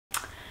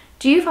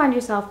Do you find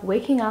yourself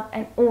waking up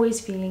and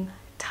always feeling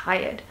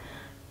tired,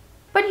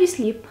 but you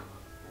sleep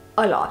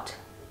a lot?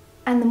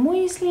 And the more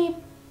you sleep,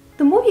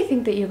 the more you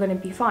think that you're going to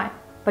be fine,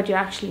 but you're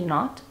actually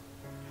not.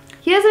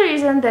 Here's a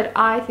reason that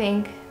I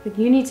think that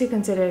you need to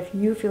consider if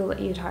you feel that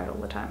you're tired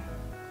all the time.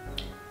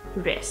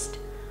 Rest.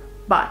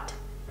 But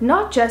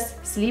not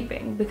just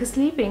sleeping, because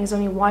sleeping is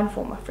only one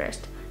form of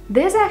rest.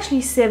 There's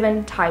actually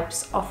 7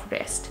 types of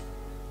rest.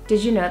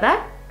 Did you know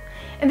that?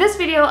 In this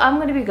video, I'm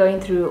going to be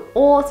going through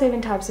all 7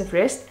 types of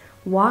rest,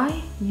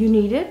 why you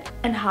need it,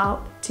 and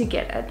how to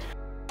get it.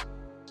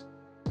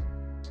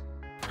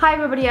 Hi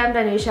everybody, I'm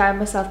Dhanusha.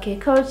 I'm a self-care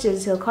coach,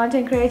 digital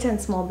content creator, and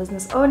small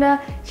business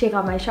owner. Check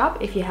out my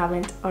shop if you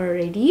haven't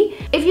already.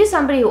 If you're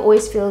somebody who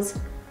always feels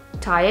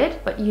tired,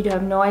 but you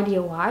have no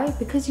idea why,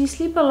 because you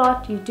sleep a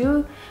lot, you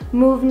do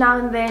move now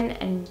and then,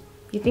 and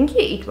you think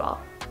you eat well.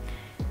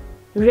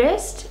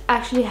 Rest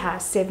actually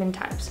has 7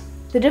 types.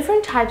 The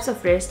different types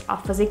of rest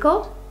are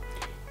physical,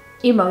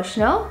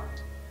 emotional,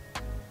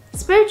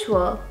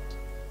 spiritual,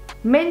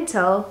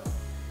 mental,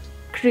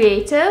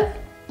 creative,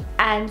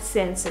 and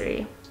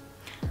sensory.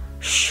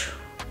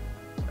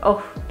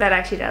 Oh, that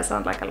actually does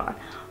sound like a lot,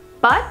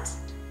 but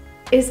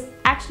is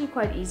actually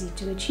quite easy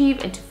to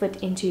achieve and to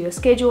fit into your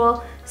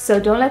schedule, so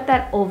don't let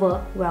that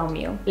overwhelm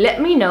you.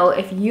 Let me know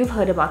if you've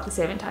heard about the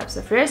 7 types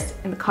of rest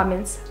in the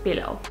comments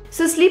below.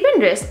 So sleep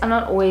and rest are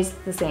not always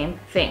the same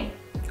thing.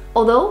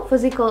 Although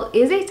physical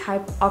is a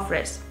type of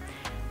rest,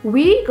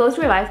 we go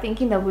through life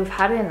thinking that we've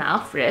had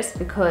enough rest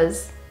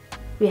because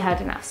we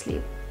had enough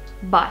sleep,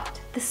 but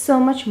there's so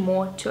much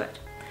more to it.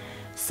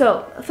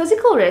 So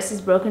physical rest is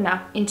broken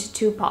up into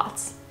 2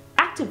 parts: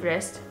 active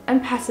rest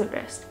and passive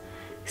rest.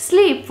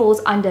 Sleep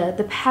falls under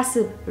the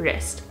passive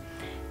rest.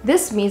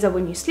 This means that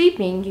when you're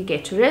sleeping, you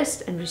get to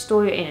rest and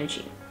restore your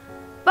energy.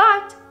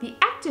 But the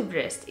active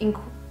rest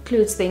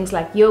includes things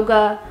like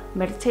yoga,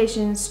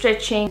 meditation,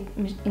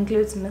 stretching,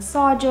 includes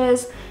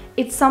massages.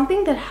 It's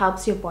something that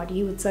helps your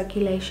body with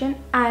circulation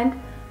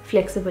and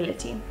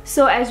flexibility.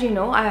 So as you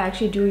know, I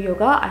actually do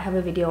yoga. I have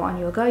a video on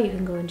yoga, you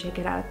can go and check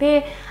it out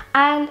there,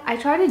 and I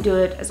try to do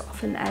it as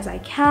often as I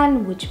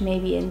can, which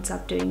maybe ends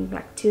up being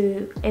like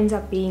 2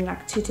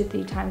 to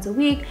 3 times a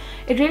week.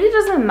 It really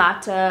doesn't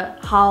matter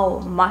how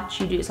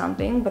much you do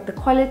something, but the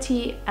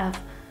quality of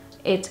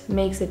it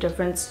makes a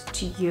difference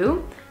to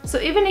you. So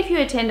even if you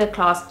attend a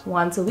class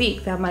once a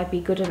week, that might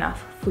be good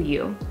enough for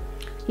you.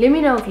 Let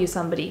me know if you're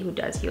somebody who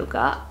does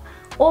yoga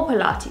or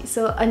Pilates.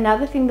 So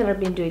another thing that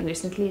I've been doing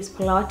recently is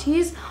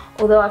Pilates.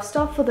 Although I've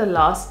stopped for the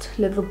last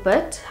little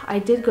bit, I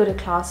did go to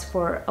class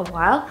for a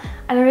while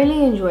and I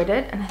really enjoyed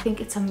it, and I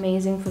think it's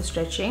amazing for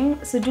stretching.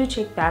 So do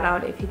check that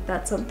out if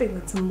that's something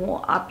that's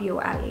more up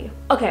your alley.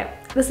 Okay,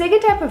 the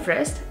second type of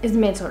rest is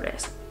mental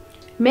rest.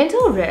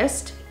 Mental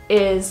rest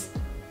is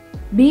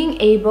being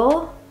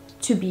able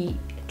to be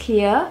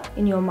clear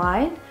in your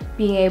mind,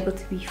 being able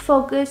to be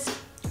focused.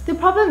 The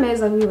problem is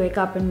that we wake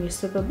up and we're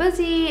super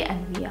busy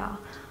and we are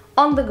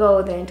on the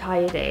go the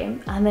entire day,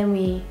 and then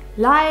we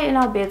lie in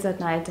our beds at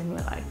night and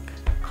we're like,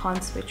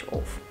 can't switch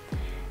off.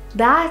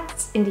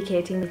 That's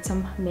indicating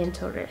some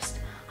mental rest.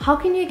 How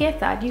can you get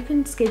that? You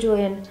can schedule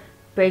in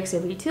breaks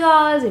every 2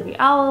 hours, every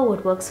hour,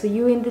 what works for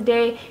you in the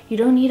day. You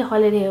don't need a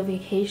holiday or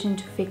vacation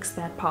to fix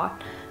that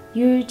part.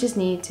 You just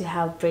need to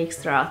have breaks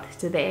throughout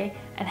the day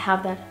and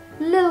have that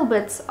little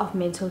bits of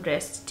mental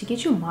rest to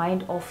get your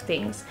mind off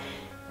things.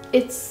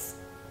 It's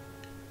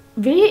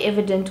very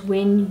evident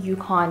when you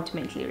can't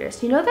mentally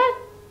rest. You know that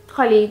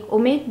colleague, or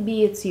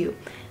maybe it's you,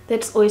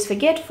 that's always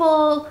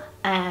forgetful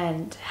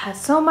and has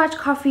so much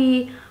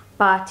coffee,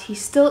 but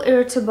he's still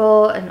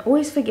irritable and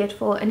always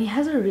forgetful, and he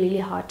has a really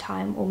hard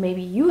time, or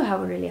maybe you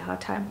have a really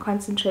hard time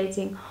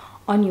concentrating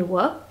on your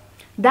work.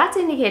 That's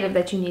indicative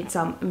that you need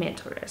some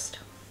mental rest.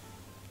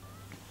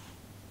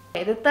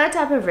 Okay, the third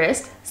type of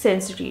rest,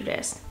 sensory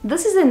rest.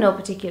 This is in no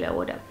particular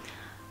order.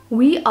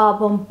 We are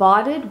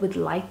bombarded with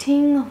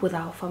lighting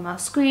from our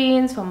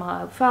screens, from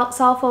our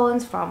cell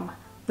phones, from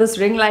this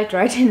ring light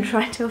right in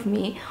front of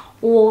me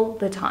all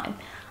the time.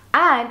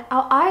 And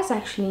our eyes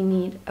actually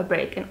need a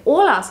break, and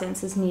all our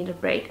senses need a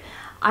break.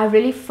 I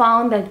really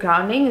found that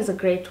grounding is a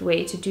great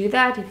way to do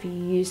that. If you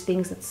use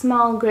things that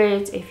smell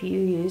great, if you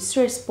use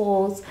stress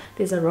balls,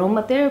 there's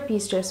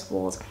aromatherapy stress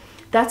balls.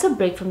 That's a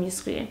break from your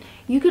screen.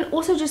 You can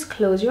also just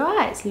close your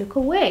eyes, look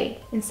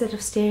away, instead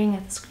of staring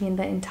at the screen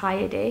the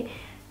entire day.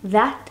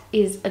 That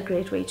is a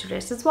great way to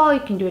rest as well.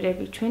 You can do it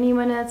every 20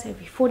 minutes,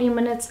 every 40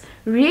 minutes,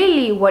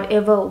 really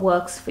whatever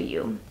works for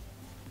you.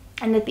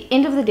 And at the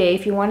end of the day,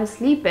 if you want to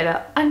sleep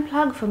better,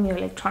 unplug from your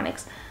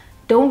electronics.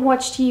 Don't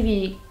watch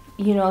TV,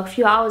 a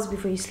few hours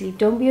before you sleep.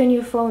 Don't be on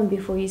your phone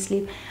before you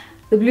sleep.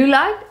 The blue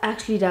light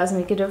actually does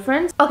make a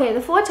difference. Okay,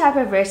 the fourth type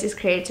of rest is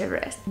creative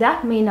rest.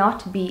 That may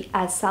not be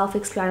as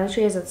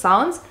self-explanatory as it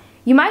sounds.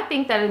 You might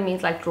think that it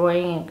means like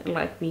drawing and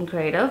like being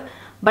creative,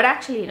 but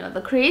actually,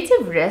 the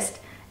creative rest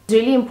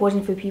really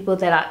important for people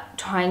that are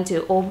trying to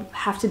or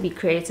have to be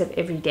creative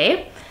every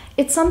day.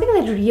 It's something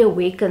that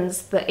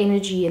reawakens the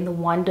energy and the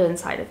wonder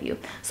inside of you.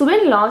 So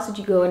when last did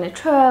you go on a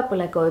trip, or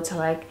like go to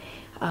like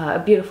a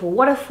beautiful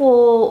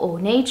waterfall or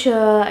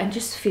nature and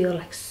just feel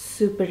like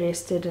super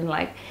rested and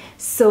like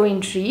so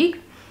intrigued,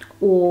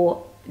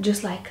 or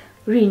just like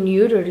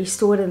renewed or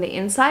restored on the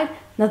inside.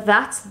 Now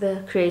that's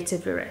the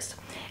creative rest.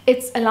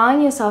 It's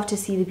allowing yourself to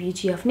see the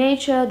beauty of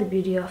nature, the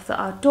beauty of the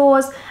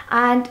outdoors,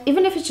 and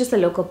even if it's just a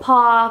local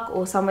park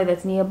or somewhere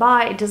that's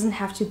nearby, it doesn't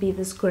have to be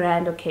this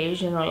grand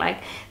occasion or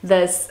like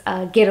this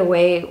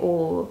getaway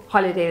or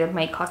holiday that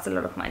may cost a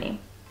lot of money.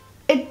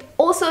 It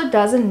also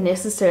doesn't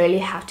necessarily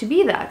have to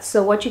be that.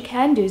 So what you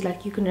can do is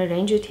like you can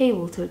arrange your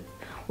table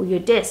or your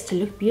desk to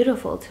look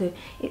beautiful, to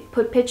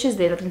put pictures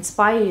there that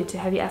inspire you, to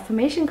have your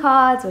affirmation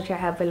cards, which I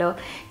have below,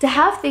 to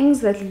have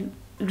things that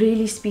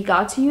really speak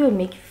out to you and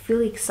make you feel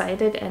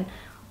excited and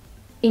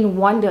in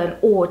wonder and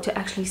awe to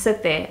actually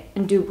sit there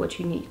and do what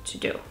you need to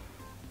do.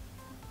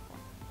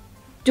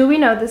 Do we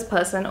know this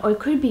person, or it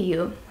could be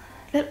you,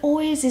 that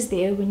always is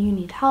there when you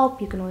need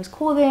help? You can always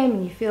call them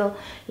and you feel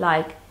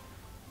like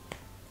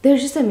they're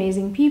just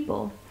amazing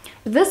people.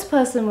 But this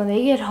person, when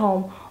they get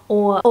home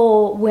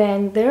or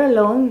when they're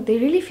alone, they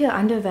really feel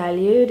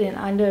undervalued and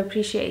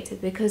underappreciated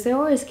because they're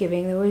always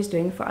giving, they're always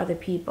doing for other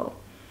people.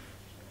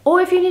 Or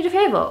if you need a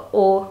favor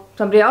or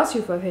somebody asks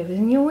you for a favor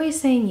and you're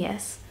always saying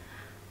yes.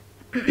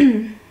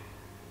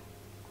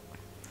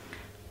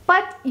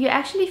 But you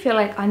actually feel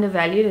like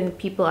undervalued and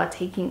people are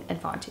taking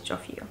advantage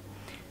of you.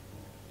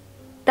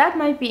 That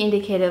might be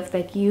indicative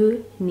that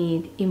you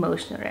need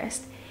emotional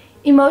rest.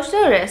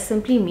 Emotional rest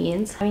simply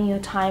means having your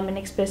time and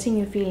expressing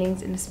your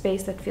feelings in a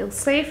space that feels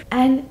safe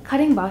and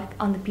cutting back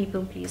on the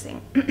people pleasing.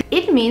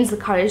 It means the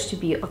courage to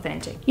be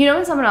authentic. You know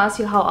when someone asks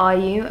you how are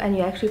you and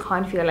you actually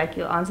can't feel like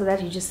you'll answer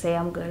that, you just say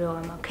I'm good or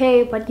I'm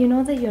okay, but you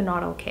know that you're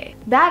not okay.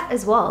 That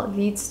as well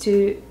leads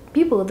to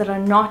people that are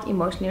not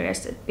emotionally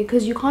rested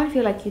because you can't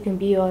feel like you can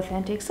be your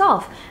authentic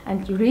self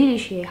and really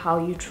share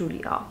how you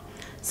truly are.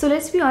 So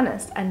let's be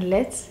honest and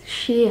let's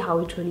share how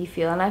we truly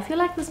feel. And I feel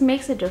like this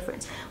makes a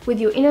difference with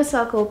your inner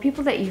circle,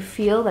 people that you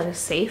feel that are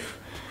safe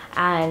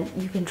and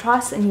you can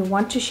trust and you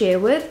want to share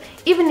with,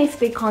 even if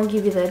they can't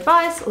give you the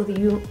advice or that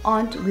you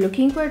aren't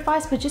looking for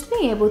advice, but just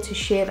being able to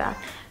share that,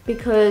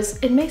 because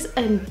it makes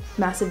a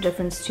massive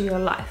difference to your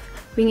life,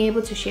 being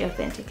able to share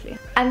authentically.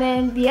 And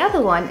then the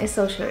other one is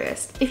social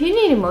rest. If you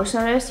need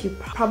emotional rest, you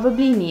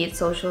probably need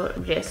social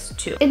rest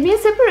too. It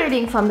means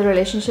separating from the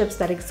relationships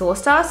that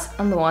exhaust us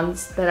and the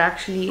ones that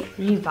actually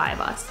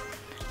revive us.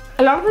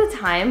 A lot of the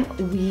time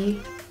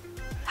we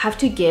have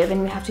to give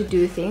and we have to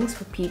do things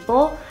for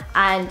people,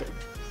 and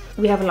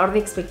we have a lot of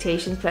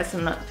expectations placed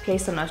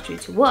on us due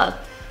to work,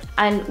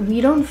 and we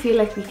don't feel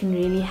like we can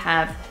really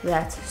have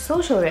that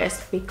social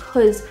rest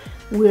because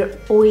we're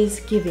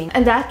always giving,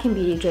 and that can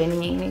be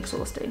draining and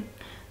exhausting.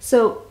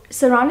 So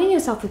surrounding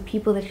yourself with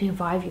people that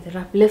revive you, that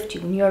uplift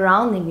you, when you're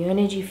around them, your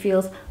energy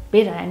feels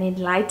better and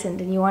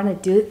enlightened and you want to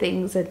do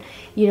things and,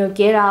 you know,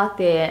 get out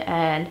there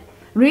and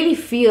really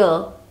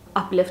feel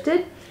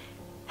uplifted.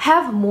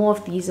 Have more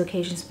of these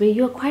occasions where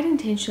you're quite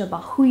intentional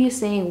about who you're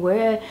saying,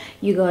 where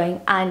you're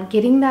going, and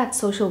getting that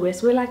social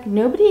rest where like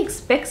nobody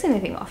expects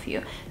anything of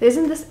you. There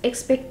isn't this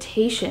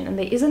expectation and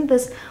there isn't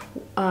this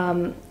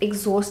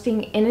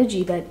exhausting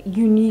energy that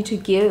you need to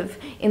give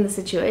in the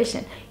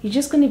situation. You're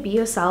just going to be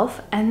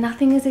yourself and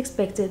nothing is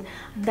expected.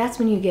 That's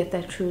when you get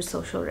that true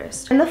social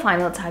rest. And the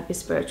final type is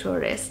spiritual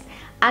rest.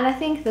 And I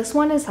think this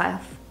one is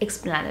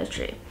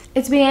self-explanatory.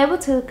 It's being able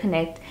to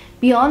connect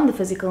beyond the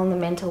physical and the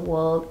mental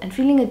world and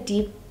feeling a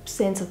deep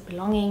sense of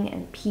belonging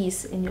and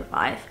peace in your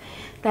life.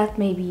 That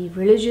may be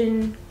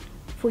religion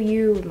for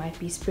you, it might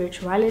be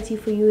spirituality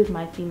for you, it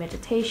might be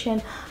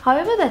meditation,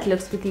 however that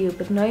looks with you,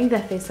 but knowing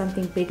that there's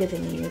something bigger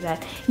than you,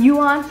 that you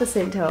aren't the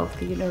center of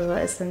the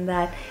universe, and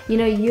that, you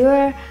know,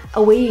 you're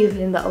a wave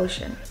in the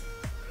ocean.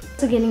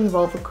 So getting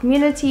involved with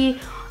community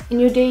in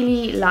your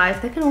daily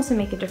life, that can also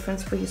make a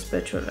difference for your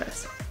spiritual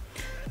rest.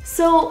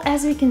 So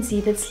as we can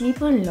see, that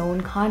sleep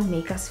alone can't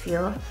make us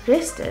feel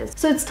rested.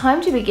 So it's time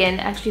to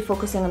begin actually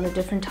focusing on the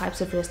different types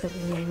of rest that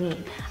we may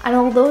need. And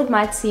although it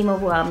might seem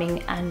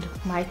overwhelming and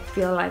might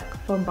feel like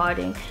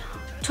bombarding,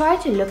 try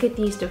to look at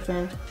these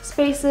different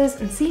spaces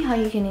and see how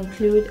you can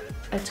include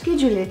and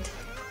schedule it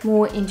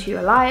more into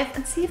your life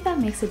and see if that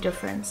makes a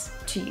difference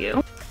to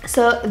you.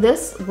 So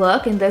this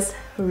work and this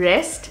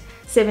rest,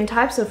 7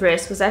 types of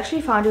rest, was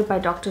actually founded by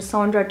Dr.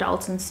 Sandra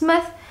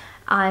Dalton-Smith,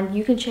 and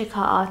you can check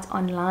her out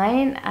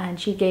online, and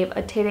she gave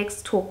a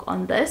TEDx talk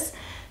on this.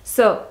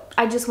 So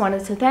I just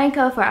wanted to thank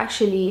her for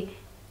actually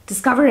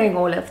discovering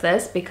all of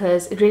this,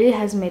 because it really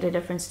has made a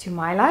difference to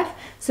my life.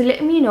 So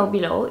let me know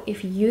below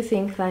if you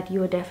think that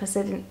you are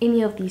deficit in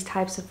any of these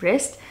types of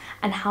rest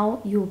and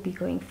how you will be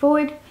going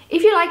forward.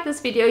 If you like this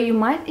video, you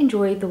might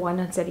enjoy the one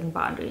on setting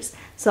boundaries.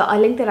 So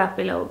I'll link that up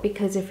below,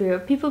 because if you're a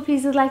people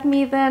pleaser like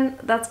me, then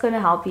that's going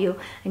to help you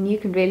and you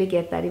can really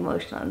get that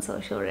emotional and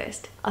social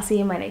rest. I'll see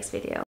you in my next video.